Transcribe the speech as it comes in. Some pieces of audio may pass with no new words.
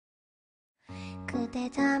그대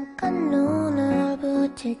잠깐 눈을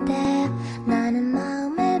붙일 때 나는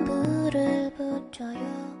마음에 물을 붙여요.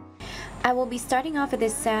 I will be starting off with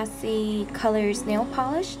this Sassy Colors nail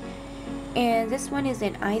polish, and this one is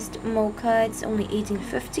an iced mocha. It's only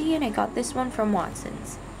 $18.50 and I got this one from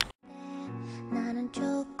Watson's. 나는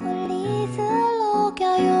초콜릿을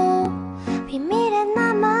녹여요. 비밀의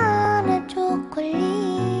나만의 초콜릿.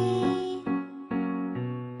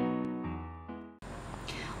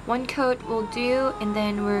 One coat will do, and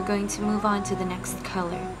then we're going to move on to the next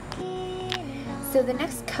color. So the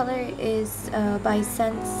next color is by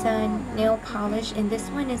Sun nail polish, and this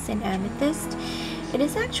one is an amethyst. It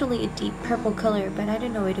is actually a deep purple color, but I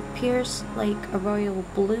don't know, it appears like a royal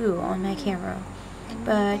blue on my camera.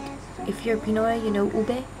 But if you're Pinoy, you know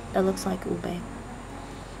ube? It looks like ube.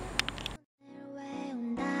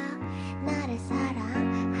 나를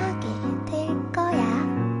사랑하게 될 거야.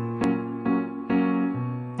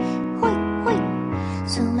 호잇 호잇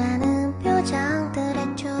수많은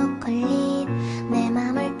표정들의 초콜릿 내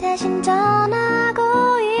맘을 대신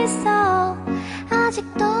전하고 있어.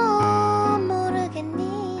 아직도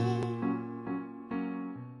모르겠니?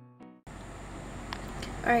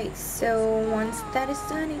 Alright, so once that is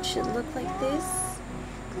done, it should look like this.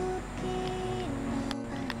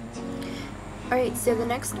 Alright, so the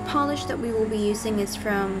next polish that we will be using is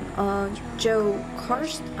from Joe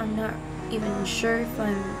Karst. I'm not even sure if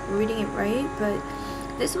I'm reading it right, but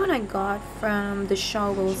this one I got from the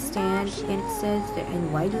Shawwell stand, and it says that,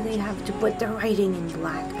 and why do they have to put the writing in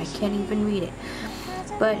black? I can't even read it.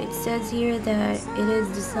 But it says here that it is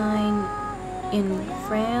designed in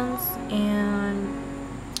France, and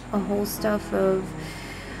a whole stuff of,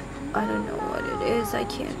 I don't know what it is, I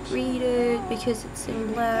can't read it because it's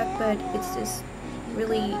in black, but it's this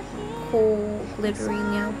really cool glittery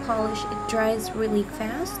nail polish. It dries really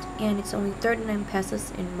fast, and it's only 39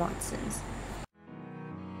 pesos in Watson's.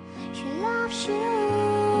 She loves you.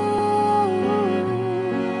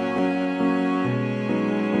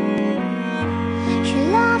 She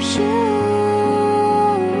loves you.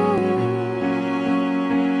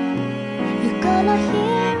 You're gonna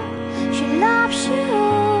hear. She loves you.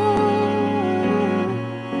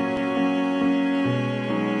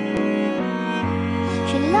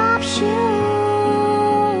 She loves you.